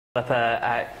Developer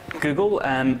at Google,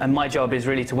 and my job is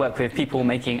really to work with people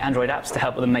making Android apps to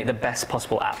help them make the best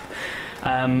possible app.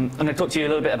 I'm going to talk to you a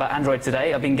little bit about Android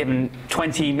today. I've been given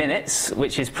 20 minutes,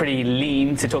 which is pretty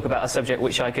lean to talk about a subject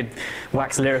which I could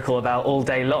wax lyrical about all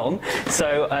day long.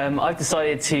 So I've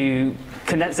decided to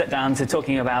condense that down to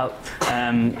talking about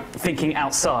thinking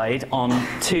outside on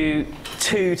two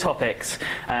topics,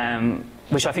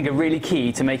 which I think are really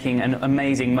key to making an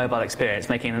amazing mobile experience,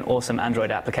 making an awesome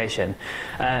Android application.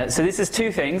 So this is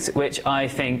two things which I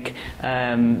think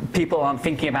people aren't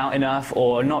thinking about enough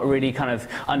or not really kind of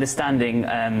understanding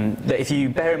that if you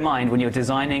bear in mind when you're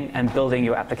designing and building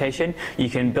your application, you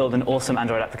can build an awesome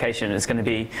Android application that's going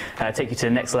to take you to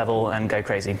the next level and go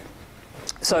crazy.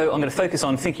 So I'm going to focus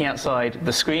on thinking outside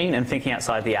the screen and thinking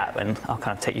outside the app, and I'll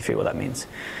kind of take you through what that means.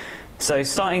 So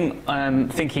starting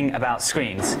thinking about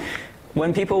screens.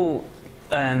 When people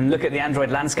look at the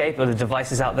Android landscape or the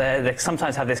devices out there, they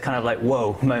sometimes have this kind of like,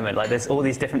 whoa moment, like there's all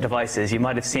these different devices. You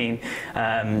might have seen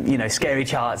scary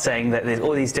charts saying that there's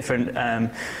all these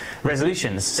different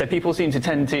resolutions. So people seem to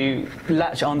tend to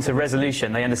latch onto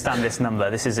resolution. They understand this number.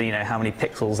 This is how many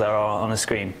pixels there are on a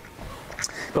screen.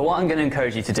 But what I'm going to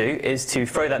encourage you to do is to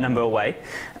throw that number away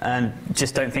and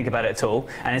just don't think about it at all,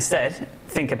 and instead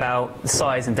think about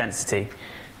size and density.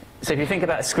 So if you think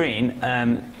about a screen,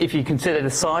 if you consider the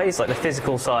size, like the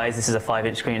physical size, this is a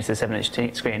 5-inch screen, this is a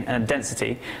 7-inch screen, and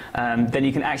density, then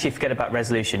you can actually forget about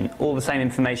resolution. All the same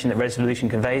information that resolution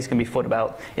conveys can be thought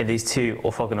about in these two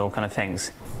orthogonal kind of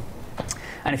things.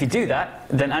 And if you do that,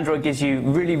 then Android gives you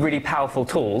really, really powerful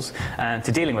tools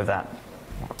to dealing with that.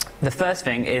 The first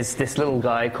thing is this little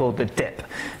guy called the DIP.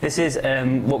 This is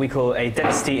what we call a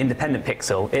density-independent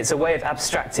pixel. It's a way of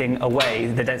abstracting away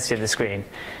the density of the screen.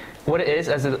 What it is,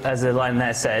 as the line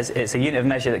there says, it's a unit of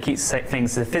measure that keeps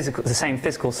things the same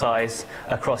physical size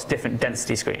across different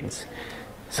density screens.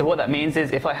 So what that means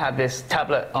is if I have this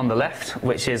tablet on the left,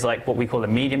 which is like what we call a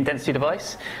medium density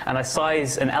device, and I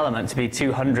size an element to be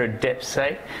 200 dips,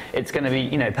 say, it's going to be,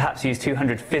 perhaps use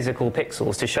 200 physical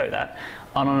pixels to show that.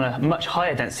 And on a much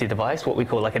higher density device, what we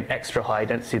call like an extra high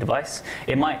density device,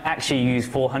 it might actually use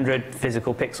 400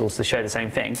 physical pixels to show the same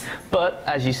thing. But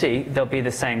as you see, they'll be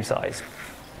the same size.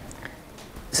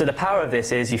 So the power of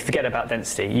this is you forget about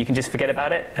density. You can just forget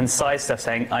about it and size stuff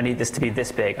saying, I need this to be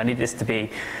this big. I need this to be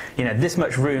this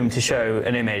much room to show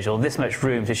an image or this much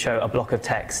room to show a block of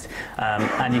text.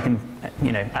 And you can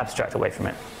abstract away from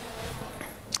it.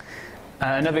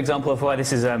 Another example of why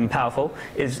this is powerful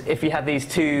is if you have these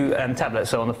two tablets.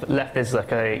 So on the left is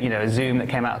like a Zoom that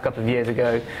came out a couple of years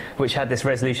ago, which had this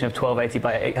resolution of 1280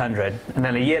 by 800. And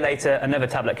then a year later, another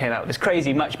tablet came out with this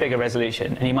crazy, much bigger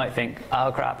resolution. And you might think,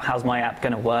 oh crap, how's my app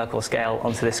going to work or scale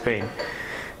onto this screen?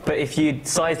 But if you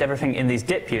sized everything in these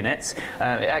DIP units, it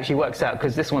actually works out,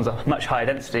 because this one's a much higher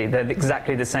density, they're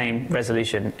exactly the same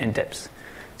resolution in DIPs.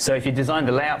 So if you design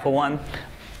the layout for one,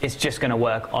 it's just going to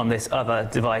work on this other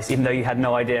device, even though you had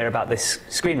no idea about this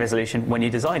screen resolution when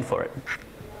you designed for it.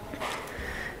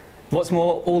 What's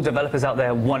more, all developers out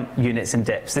there want units and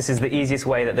dips. This is the easiest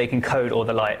way that they can code all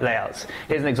the layouts.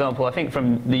 Here's an example, I think,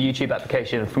 from the YouTube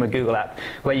application, from a Google app,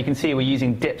 where you can see we're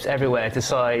using dips everywhere to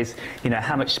size,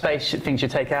 how much space things should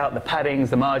take out, the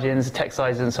paddings, the margins, the text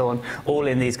sizes, and so on, all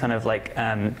in these kind of like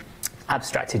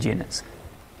abstracted units.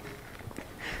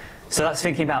 So that's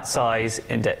thinking about size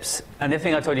in dips. And the other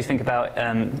thing I told you to think about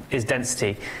is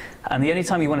density. And the only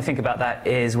time you want to think about that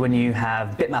is when you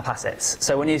have bitmap assets.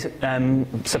 So when you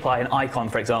supply an icon,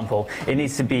 for example, it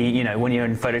needs to be, when you're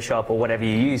in Photoshop or whatever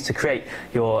you use to create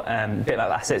your bitmap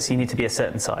assets, you need to be a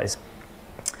certain size.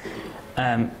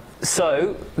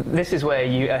 So this is where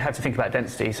you have to think about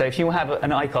density. So if you have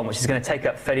an icon which is going to take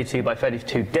up 32 by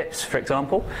 32 dips, for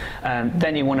example,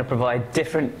 then you want to provide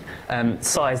different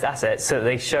sized assets so that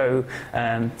they show,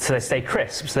 so they stay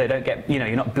crisp, so they don't get,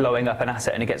 you're not blowing up an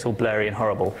asset and it gets all blurry and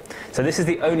horrible. So this is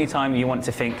the only time you want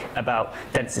to think about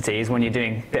density, is when you're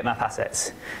doing bitmap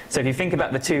assets. So if you think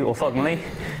about the two orthogonally,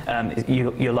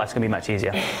 your life's going to be much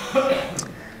easier.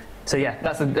 So yeah,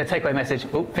 that's the takeaway message.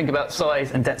 Think about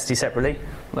size and density separately.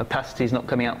 The opacity is not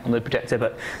coming out on the projector,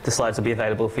 but the slides will be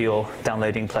available for your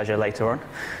downloading pleasure later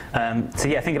on. So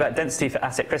yeah, think about density for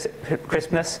asset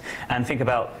crispness, and think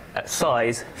about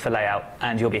size for layout,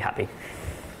 and you'll be happy.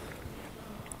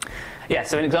 Yeah,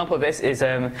 so an example of this is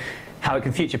how it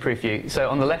can future-proof you. So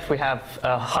on the left we have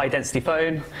a high-density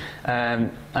phone,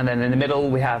 and then in the middle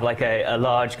we have like a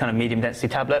large kind of medium-density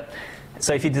tablet.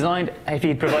 So if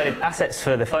you provided assets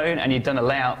for the phone and you'd done a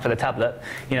layout for the tablet,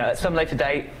 at some later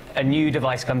date, a new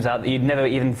device comes out that you'd never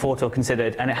even thought or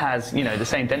considered, and it has, you know, the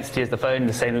same density as the phone,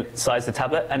 the same size as the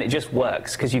tablet, and it just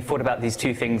works because you've thought about these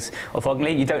two things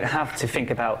orthogonally. You don't have to think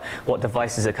about what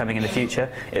devices are coming in the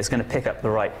future. It's going to pick up the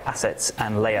right assets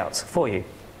and layouts for you.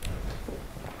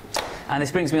 And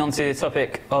this brings me on to the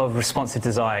topic of responsive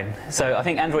design. So I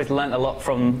think Android's learned a lot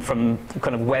from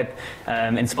kind of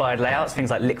web-inspired layouts, things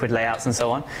like liquid layouts and so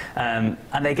on.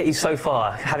 And they get you so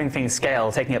far. Having things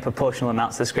scale, taking up proportional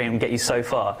amounts of the screen will get you so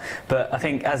far. But I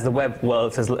think as the web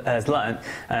world has learned,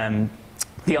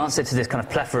 the answer to this kind of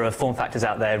plethora of form factors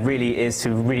out there really is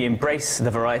to really embrace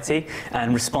the variety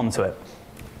and respond to it.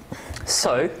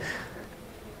 So,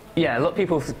 yeah, a lot of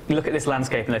people look at this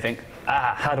landscape and they think,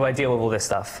 how do I deal with all this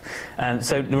stuff?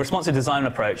 So the responsive design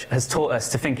approach has taught us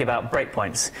to think about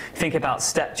breakpoints, think about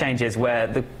step changes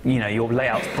where your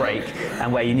layouts break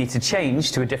and where you need to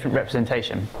change to a different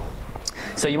representation.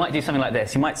 So you might do something like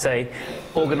this. You might say,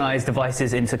 organize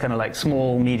devices into kind of like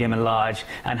small, medium, and large,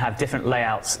 and have different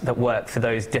layouts that work for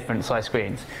those different size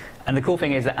screens. And the cool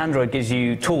thing is that Android gives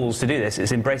you tools to do this.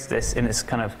 It's embraced this in its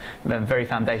kind of very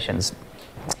foundations.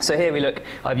 So here we look,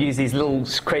 I've used these little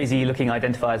crazy looking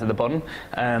identifiers at the bottom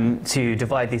to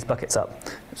divide these buckets up.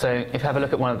 So if you have a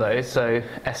look at one of those, so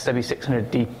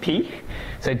SW600DP,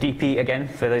 so DP again,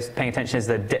 for those paying attention, is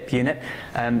the DIP unit.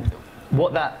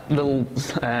 What that little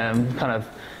kind of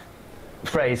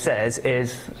phrase says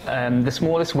is the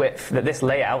smallest width that this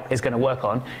layout is going to work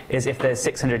on is if there's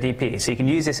 600 dp. So you can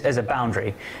use this as a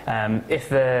boundary. If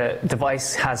the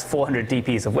device has 400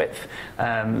 dp's of width,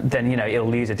 then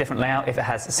it'll use a different layout. If it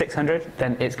has 600,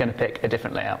 then it's going to pick a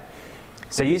different layout.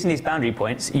 So using these boundary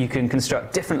points, you can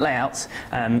construct different layouts,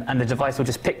 and the device will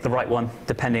just pick the right one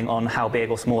depending on how big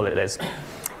or small it is.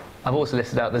 I've also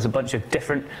listed out there's a bunch of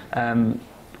different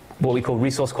what we call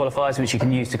resource qualifiers, which you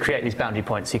can use to create these boundary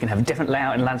points. So you can have a different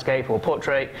layout in landscape or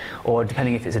portrait, or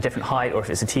depending if it's a different height or if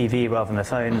it's a TV rather than a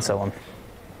phone, and so on.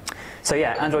 So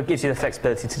yeah, Android gives you the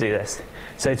flexibility to do this.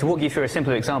 So to walk you through a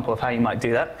simple example of how you might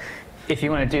do that, if you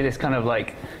want to do this kind of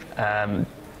like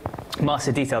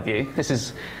master detail view, this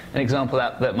is an example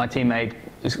that my team made.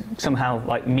 Somehow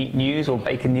like Meat News or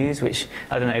Bacon News, which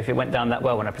I don't know if it went down that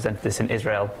well when I presented this in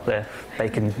Israel, the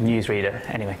Bacon newsreader.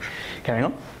 Anyway, carrying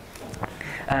on.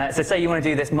 So say you want to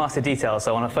do this master detail.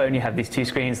 So on a phone you have these two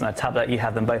screens, and on a tablet you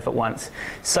have them both at once.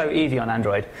 So easy on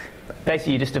Android.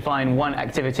 Basically you just define one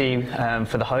activity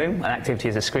for the home. An activity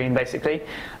is a screen basically.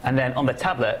 And then on the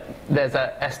tablet there's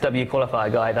that SW qualifier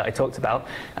guy that I talked about.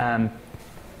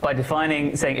 By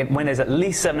defining, saying when there's at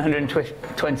least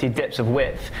 720 dips of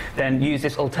width, then use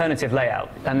this alternative layout.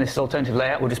 And this alternative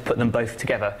layout will just put them both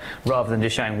together rather than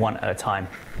just showing one at a time.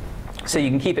 So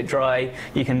you can keep it dry,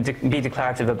 you can be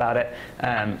declarative about it.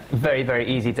 Very, very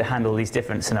easy to handle these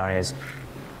different scenarios.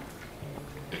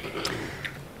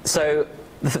 So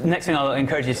the next thing I'll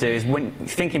encourage you to do is, when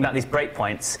thinking about these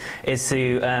breakpoints, is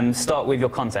to start with your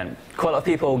content. Quite a lot of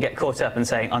people get caught up in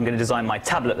saying, I'm going to design my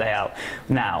tablet layout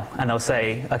now. And they'll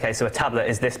say, OK, so a tablet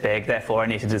is this big, therefore I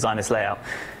need to design this layout.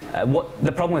 What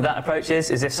the problem with that approach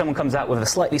is if someone comes out with a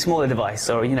slightly smaller device,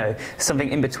 or something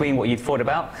in between what you'd thought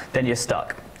about, then you're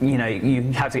stuck. You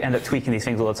have to end up tweaking these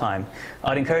things all the time.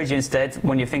 I'd encourage you instead,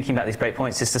 when you're thinking about these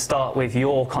breakpoints, is to start with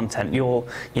your content, your,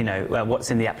 what's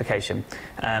in the application,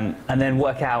 and then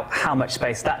work out how much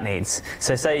space that needs.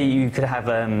 So say you could have,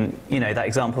 that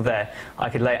example there. I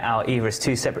could lay it out either as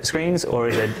two separate screens or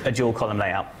as a dual column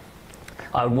layout.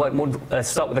 I would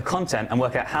start with the content and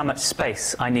work out how much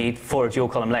space I need for a dual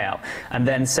column layout, and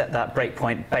then set that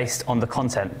breakpoint based on the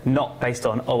content, not based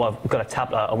on, oh, I've got a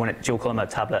tablet, I want it dual column on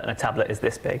a tablet, and a tablet is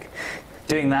this big.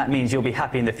 Doing that means you'll be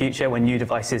happy in the future when new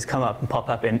devices come up and pop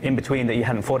up in between that you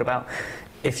hadn't thought about.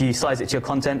 If you size it to your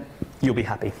content, you'll be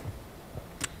happy.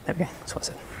 There we go, that's what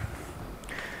I said.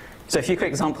 So a few quick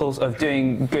examples of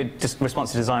doing good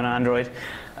responsive design on Android.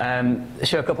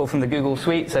 Show a couple from the Google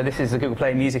Suite. So this is the Google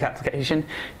Play Music application.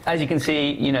 As you can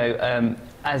see,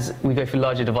 as we go through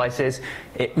larger devices,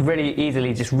 it really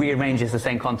easily just rearranges the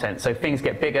same content. So things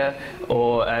get bigger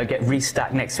or get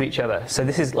restacked next to each other. So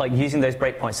this is like using those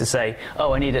breakpoints to say,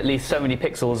 oh, I need at least so many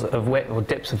pixels of width or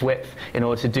dips of width in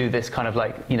order to do this kind of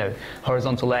like,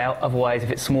 horizontal layout. Otherwise,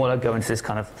 if it's smaller, go into this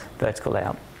kind of vertical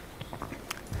layout.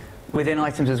 Within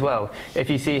items as well, if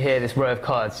you see here this row of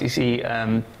cards, you see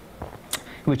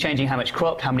we're changing how much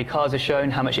cropped, how many cards are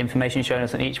shown, how much information is shown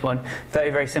us on each one. Very,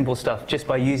 very simple stuff. Just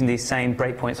by using these same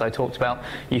breakpoints I talked about,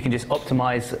 you can just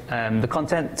optimize the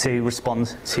content to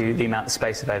respond to the amount of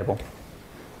space available.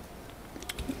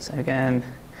 So again,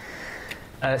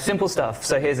 simple stuff.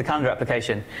 So here's a calendar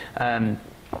application.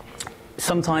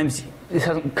 Sometimes this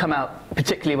hasn't come out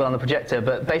particularly well on the projector,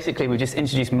 but basically we just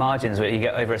introduced margins where you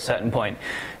get over a certain point.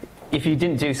 If you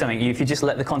didn't do something, if you just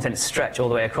let the content stretch all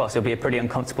the way across, it'll be a pretty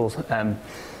uncomfortable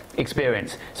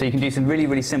experience. So you can do some really,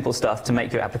 really simple stuff to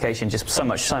make your application just so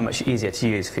much easier to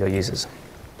use for your users.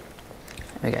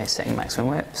 Okay, setting maximum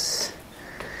widths.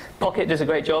 Pocket does a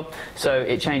great job, so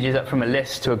it changes up from a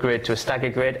list to a grid to a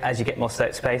staggered grid as you get more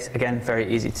space. Again,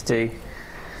 very easy to do.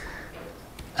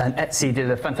 And Etsy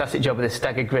did a fantastic job with this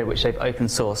staggered grid, which they've open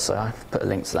sourced, so I've put a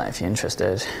link to that if you're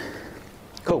interested.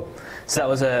 Cool. So that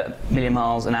was a million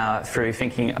miles an hour through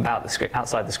thinking about the screen,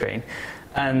 outside the screen.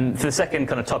 And for the second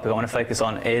kind of topic I want to focus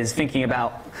on is thinking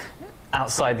about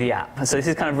outside the app. So this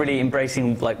is kind of really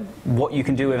embracing like what you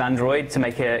can do with Android to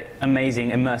make an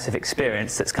amazing immersive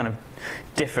experience that's kind of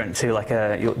different to like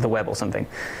the web or something.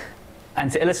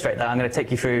 And to illustrate that, I'm going to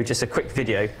take you through just a quick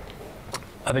video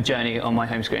of a journey on my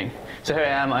home screen. So here I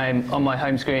am, I'm on my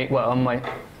home screen, well, on my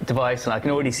device, and I can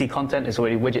already see content, there's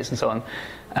already widgets and so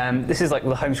on. This is like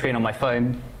the home screen on my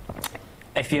phone.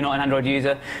 If you're not an Android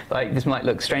user, like this might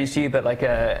look strange to you, but like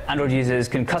Android users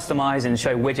can customize and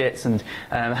show widgets and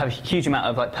have a huge amount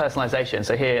of like personalization.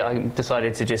 So here I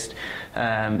decided to just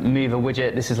move a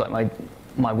widget. This is like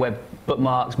my web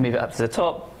bookmarks, move it up to the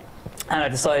top. And I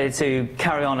decided to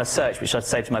carry on a search which I'd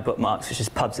saved to my bookmarks, which is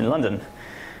pubs in London.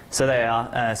 So there you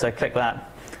are, so I click that.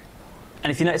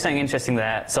 And if you notice something interesting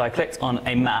there, so I clicked on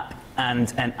a map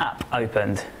and an app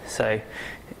opened. So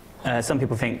some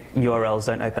people think URLs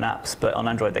don't open apps, but on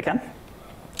Android they can.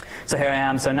 So here I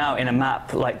am, so now in a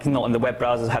map, like not in the web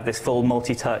browsers, have this full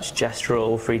multi-touch,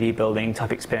 gestural, 3D building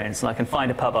type experience, and I can find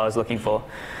a pub I was looking for.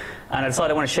 And I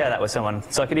decided I want to share that with someone.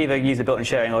 So I could either use the built-in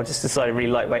sharing or just decide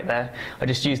really lightweight there. I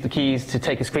just used the keys to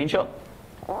take a screenshot,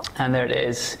 and there it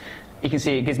is. You can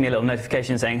see it gives me a little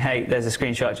notification saying, hey, there's a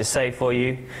screenshot just saved for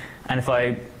you. And if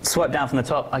I swipe down from the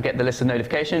top, I get the list of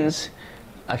notifications.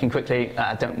 I can quickly,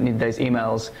 I don't need those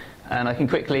emails, and I can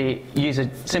quickly use a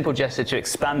simple gesture to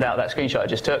expand out that screenshot I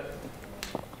just took,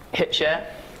 hit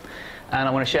share, and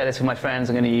I want to share this with my friends.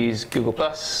 I'm going to use Google+,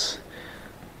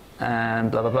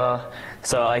 and blah, blah, blah.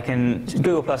 So I can,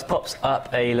 Google+ pops up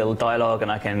a little dialogue,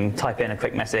 and I can type in a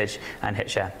quick message and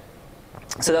hit share.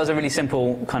 So that was a really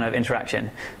simple kind of interaction.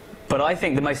 But I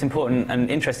think the most important and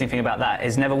interesting thing about that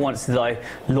is never once did I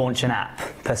launch an app,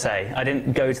 per se. I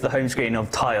didn't go to the home screen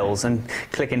of tiles and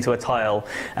click into a tile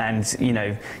and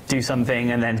do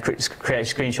something and then create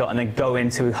a screenshot and then go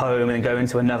into home and then go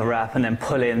into another app and then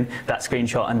pull in that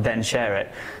screenshot and then share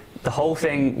it. The whole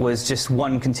thing was just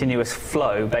one continuous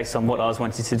flow based on what I was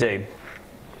wanting to do.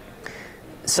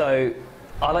 So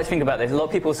I like to think about this. A lot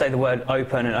of people say the word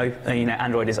open and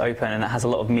Android is open, and that has a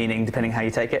lot of meaning depending how you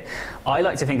take it. I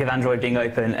like to think of Android being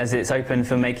open as it's open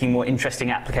for making more interesting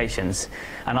applications.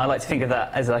 And I like to think of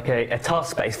that as like a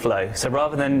task-based flow. So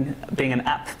rather than being an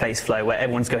app-based flow where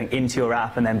everyone's going into your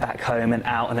app and then back home and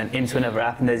out and then into another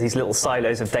app, and there's these little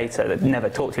silos of data that never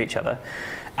talk to each other,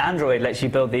 Android lets you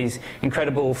build these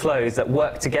incredible flows that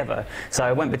work together. So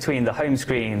I went between the home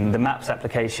screen, the Maps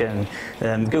application,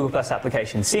 the Google+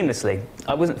 application seamlessly.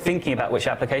 I wasn't thinking about which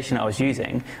application I was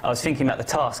using. I was thinking about the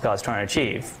task I was trying to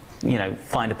achieve.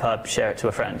 Find a pub, share it to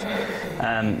a friend.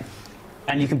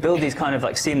 And you can build these kind of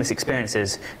like seamless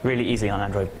experiences really easily on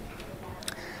Android.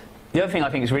 The other thing I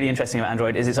think is really interesting about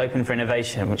Android is it's open for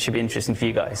innovation, which should be interesting for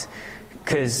you guys.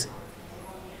 Because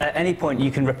at any point,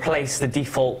 you can replace the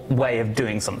default way of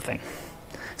doing something.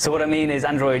 So what I mean is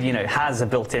Android, has a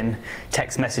built-in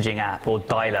text messaging app or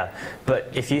dialer.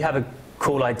 But if you have a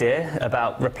cool idea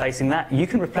about replacing that, you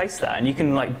can replace that, and you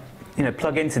can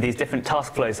plug into these different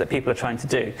task flows that people are trying to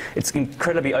do. It's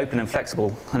incredibly open and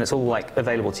flexible, and it's all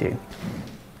available to you.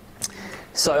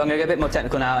 So I'm going to get a bit more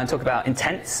technical now and talk about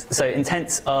intents. So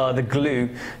intents are the glue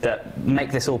that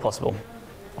make this all possible.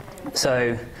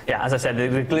 So yeah, as I said,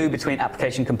 the glue between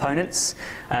application components.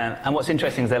 And what's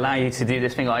interesting is they allow you to do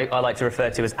this thing I like to refer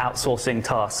to as outsourcing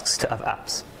tasks to other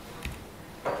apps.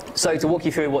 So to walk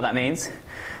you through what that means,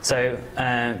 so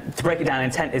to break it down,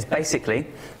 intent is basically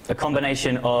a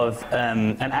combination of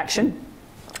an action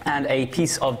and a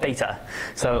piece of data.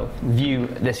 So view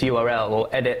this URL or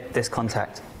edit this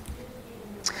contact.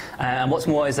 And what's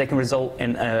more is they can result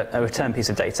in a return piece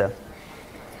of data.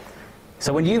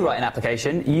 So when you write an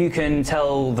application, you can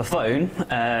tell the phone,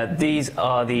 these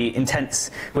are the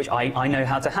intents which I know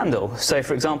how to handle. So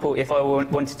for example, if I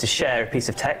wanted to share a piece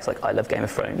of text, like I love Game of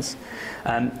Thrones,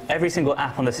 every single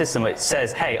app on the system which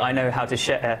says, hey, I know how to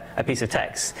share a piece of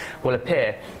text, will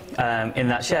appear in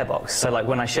that share box. So like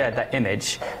when I shared that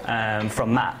image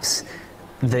from Maps,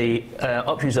 the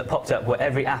options that popped up were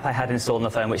every app I had installed on the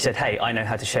phone which said, hey, I know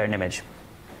how to share an image.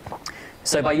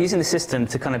 So by using the system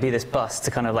to kind of be this bus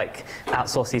to kind of like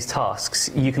outsource these tasks,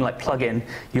 you can like plug in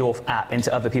your app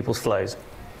into other people's flows.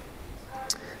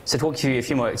 So to walk you through a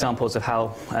few more examples of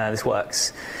how this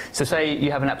works. So say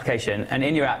you have an application, and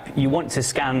in your app you want to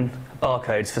scan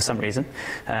barcodes for some reason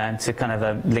to kind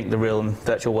of link the real and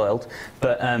virtual world,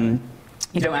 but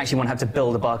you don't actually want to have to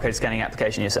build a barcode scanning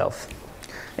application yourself.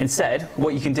 Instead,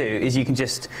 what you can do is you can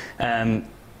just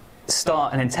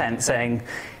start an intent saying,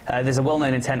 there's a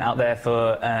well-known intent out there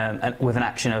for with an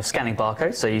action of scanning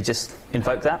barcodes, so you just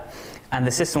invoke that, and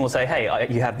the system will say, hey,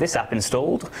 you have this app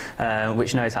installed,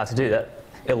 which knows how to do that.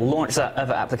 It'll launch that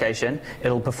other application,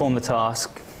 it'll perform the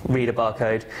task, read a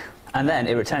barcode, and then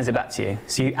it returns it back to you.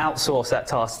 So you outsource that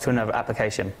task to another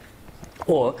application.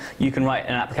 Or you can write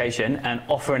an application and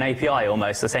offer an API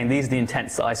almost, so saying these are the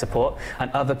intents that I support,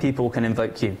 and other people can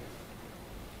invoke you.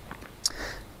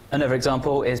 Another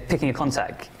example is picking a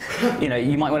contact.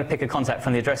 You might want to pick a contact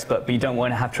from the address book, but you don't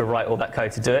want to have to write all that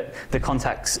code to do it. The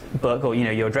contacts book, or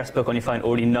your address book on your phone,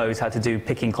 already knows how to do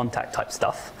picking contact type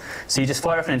stuff. So you just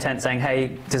fire off an intent saying,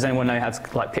 hey, does anyone know how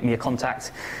to pick me a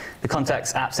contact? The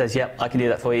contacts app says, yep, I can do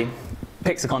that for you.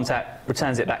 Picks the contact,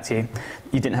 returns it back to you.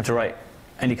 You didn't have to write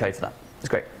any code for that. It's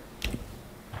great.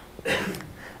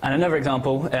 And another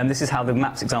example, this is how the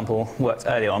maps example worked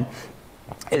early on,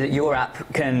 is that your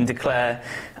app can declare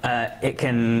it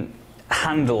can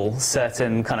handle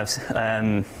certain kind of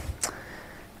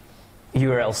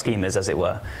URL schemas, as it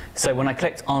were. So when I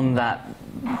clicked on that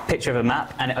picture of a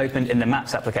map and it opened in the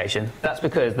Maps application, that's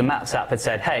because the Maps app had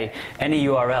said, hey, any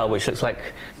URL which looks like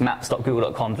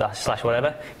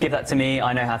maps.google.com/whatever, give that to me,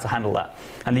 I know how to handle that.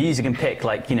 And the user can pick,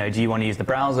 like, do you want to use the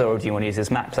browser or do you want to use this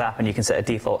Maps app, and you can set a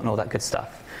default and all that good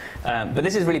stuff. But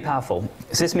this is really powerful.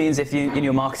 So this means if you, in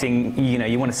your marketing,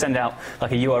 you want to send out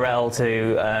like a URL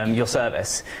to your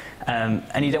service,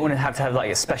 and you don't want to have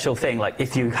like a special thing, like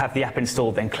if you have the app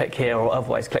installed, then click here, or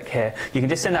otherwise click here. You can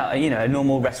just send out a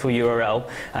normal RESTful URL,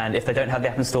 and if they don't have the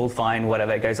app installed, fine,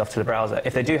 whatever, it goes off to the browser.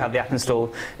 If they do have the app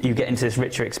installed, you get into this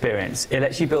richer experience. It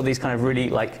lets you build these kind of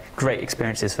really great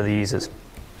experiences for the users.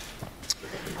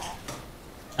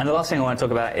 And the last thing I want to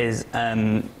talk about is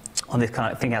on this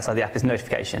kind of thing outside the app is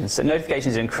notifications. So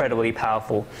notifications are an incredibly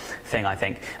powerful thing, I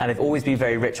think, and they've always been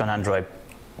very rich on Android.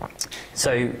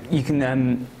 So you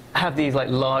can have these like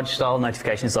large style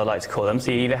notifications, I like to call them. So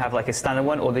you either have like a standard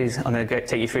one, or these, I'm going to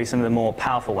take you through some of the more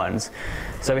powerful ones.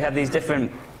 So we have these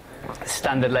different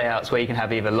standard layouts where you can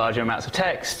have either larger amounts of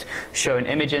text, show an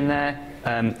image in there,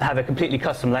 have a completely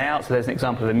custom layout. So there's an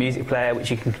example of a music player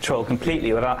which you can control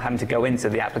completely without having to go into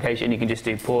the application. You can just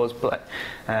do pause,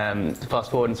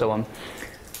 fast forward, and so on.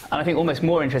 And I think almost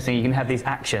more interesting, you can have these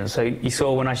actions. So you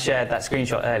saw when I shared that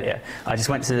screenshot earlier, I just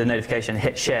went to the notification,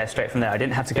 hit share straight from there. I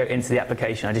didn't have to go into the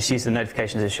application. I just used the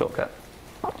notifications as a shortcut.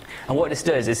 And what this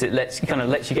does is it kind of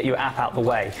lets you get your app out the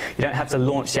way. You don't have to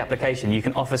launch the application. You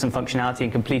can offer some functionality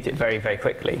and complete it very, very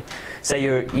quickly. Say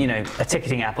you're a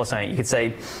ticketing app or something. You could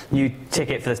say, new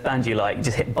ticket for this band you like.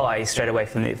 Just hit buy straight away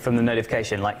from the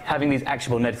notification. Like, having these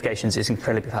actionable notifications is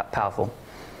incredibly powerful.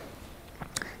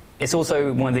 It's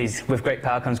also one of these, with great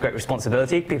power comes great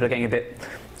responsibility. People are getting a bit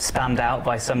spammed out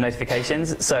by some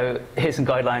notifications. So here's some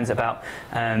guidelines about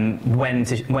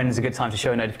when's a good time to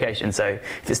show a notification. So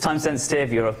if it's time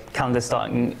sensitive, your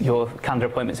calendar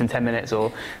appointments in 10 minutes,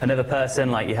 or another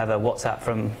person, like you have a WhatsApp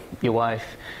from your wife,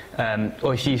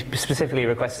 or she specifically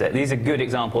requests it. These are good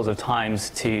examples of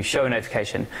times to show a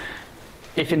notification.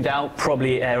 If in doubt,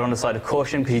 probably err on the side of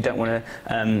caution, because you don't want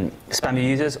to spam your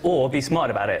users, or be smart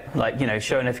about it. Like,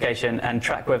 show a notification and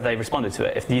track whether they responded to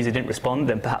it. If the user didn't respond,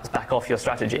 then perhaps back off your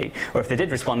strategy. Or if they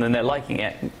did respond and they're liking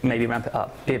it, maybe ramp it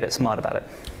up. Be a bit smart about it.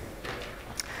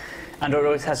 Android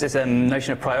always has this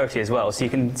notion of priority as well. So you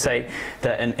can say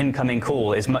that an incoming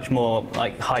call is much more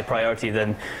like high priority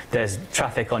than there's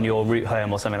traffic on your route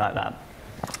home or something like that.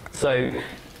 So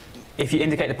if you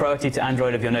indicate the priority to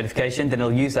Android of your notification, then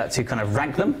it'll use that to kind of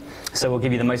rank them. So we'll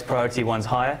give you the most priority ones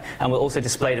higher, and we'll also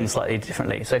display them slightly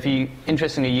differently. So if you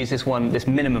interestingly use this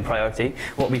minimum priority,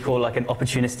 what we call like an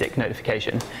opportunistic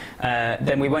notification,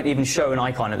 then we won't even show an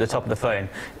icon at the top of the phone.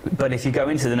 But if you go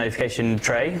into the notification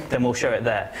tray, then we'll show it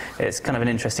there. It's kind of an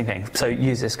interesting thing. So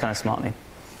use this kind of smartly.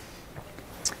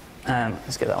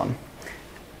 Let's get that one.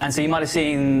 And so you might have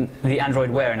seen the Android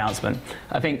Wear announcement.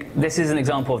 I think this is an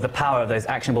example of the power of those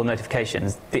actionable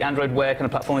notifications. The Android Wear kind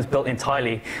of platform is built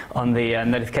entirely on the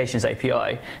notifications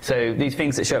API. So these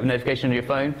things that show up notification on your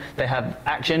phone, they have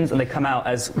actions, and they come out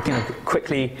as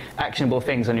quickly actionable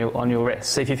things on your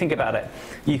wrist. So if you think about it,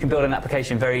 you can build an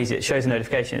application very easy. It shows a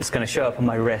notification. It's going to show up on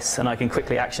my wrist, and I can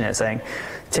quickly action it, saying,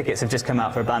 tickets have just come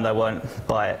out for a band I want,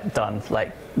 buy it, done.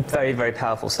 Like, very, very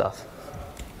powerful stuff.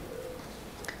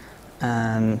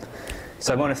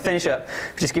 So I want to finish up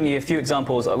just giving you a few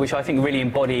examples which I think really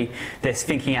embody this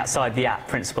thinking outside the app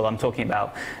principle I'm talking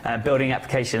about, building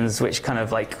applications which kind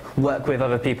of like work with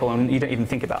other people and you don't even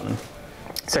think about them.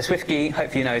 So SwiftKey,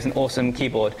 hopefully you know, is an awesome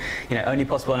keyboard, only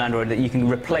possible on Android that you can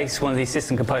replace one of these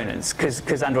system components.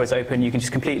 Because Android's open, you can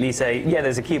just completely say, yeah,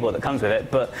 there's a keyboard that comes with it,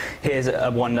 but here's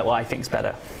one that I think is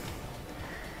better.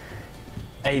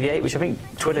 AV8, which I think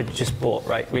Twitter just bought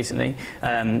recently,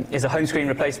 is a home screen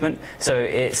replacement. So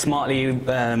it smartly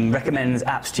recommends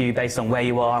apps to you based on where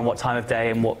you are and what time of day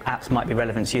and what apps might be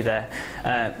relevant to you there.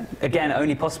 Again,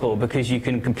 only possible because you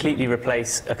can completely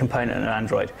replace a component on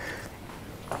Android.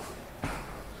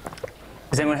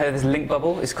 Has anyone heard of this link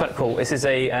bubble? It's quite cool. This is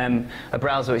a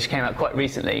browser which came out quite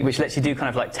recently, which lets you do kind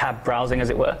of like tab browsing, as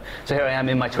it were. So here I am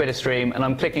in my Twitter stream, and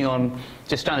I'm clicking on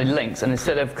just standard links, and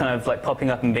instead of kind of like popping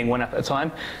up and being one app at a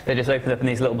time, they just open up in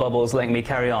these little bubbles, letting me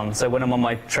carry on. So when I'm on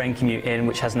my train commute in,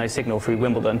 which has no signal through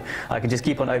Wimbledon, I can just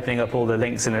keep on opening up all the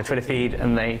links in the Twitter feed,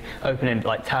 and they open in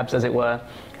like tabs, as it were,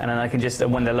 and then I can just,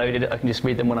 when they're loaded, I can just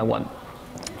read them when I want.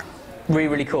 Really,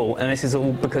 really cool, and this is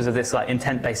all because of this like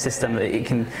intent-based system that it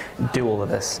can do all of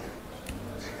this.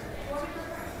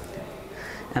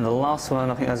 And the last one,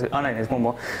 I think there's, oh no, there's one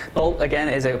more. Bolt, again,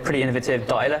 is a pretty innovative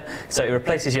dialer. So it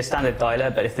replaces your standard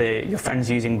dialer, but if your friend's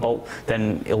using Bolt,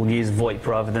 then it'll use VoIP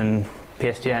rather than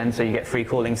PSTN, so you get free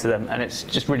calling to them, and it's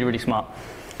just really, really smart.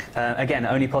 Again,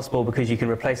 only possible because you can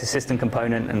replace a system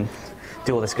component and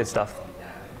do all this good stuff.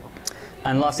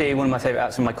 And lastly, one of my favorite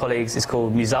apps from my colleagues is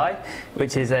called Musai,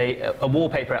 which is a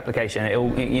wallpaper application. It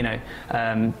will,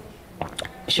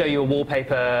 show you a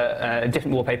wallpaper, a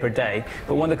different wallpaper a day.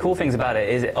 But one of the cool things about it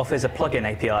is it offers a plugin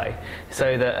API,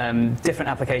 so that different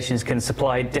applications can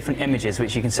supply different images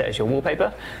which you can set as your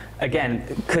wallpaper. Again,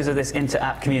 because of this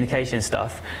inter-app communication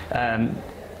stuff,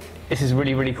 this is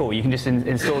really, really cool. You can just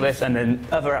install this, and then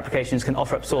other applications can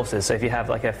offer up sources. So if you have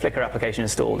like a Flickr application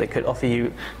installed, it could offer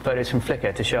you photos from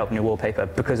Flickr to show up in your wallpaper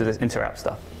because of this inter-app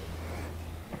stuff.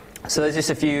 So there's just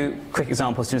a few quick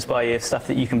examples to inspire you of stuff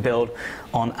that you can build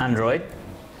on Android.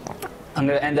 I'm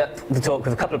going to end up the talk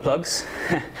with a couple of plugs.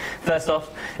 First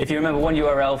off, if you remember one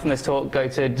URL from this talk, go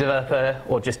to developer,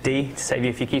 or just D to save you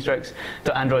a few keystrokes,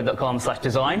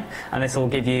 .android.com/design, and this will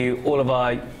give you all of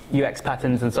our UX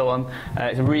patterns and so on.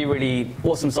 It's a really, really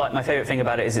awesome site. My favorite thing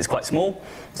about it is it's quite small,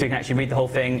 so you can actually read the whole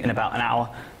thing in about an hour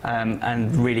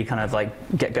and really kind of like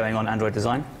get going on Android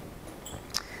design.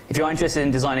 If you're interested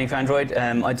in designing for Android,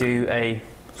 I do a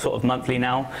sort of monthly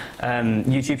now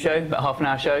YouTube show, about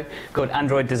half-an-hour show, called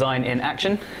Android Design in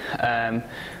Action,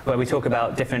 where we talk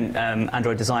about different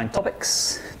Android design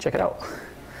topics. Check it out.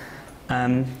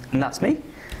 And that's me.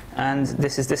 And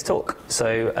this is this talk.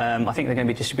 So I think they're going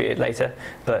to be distributed later,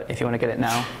 but if you want to get it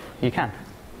now, you can.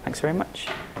 Thanks very much.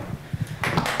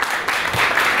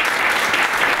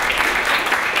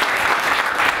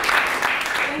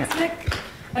 Thanks, Nick.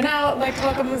 And now I'd like to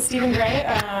welcome Stephen Gray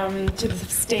to the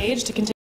stage to continue.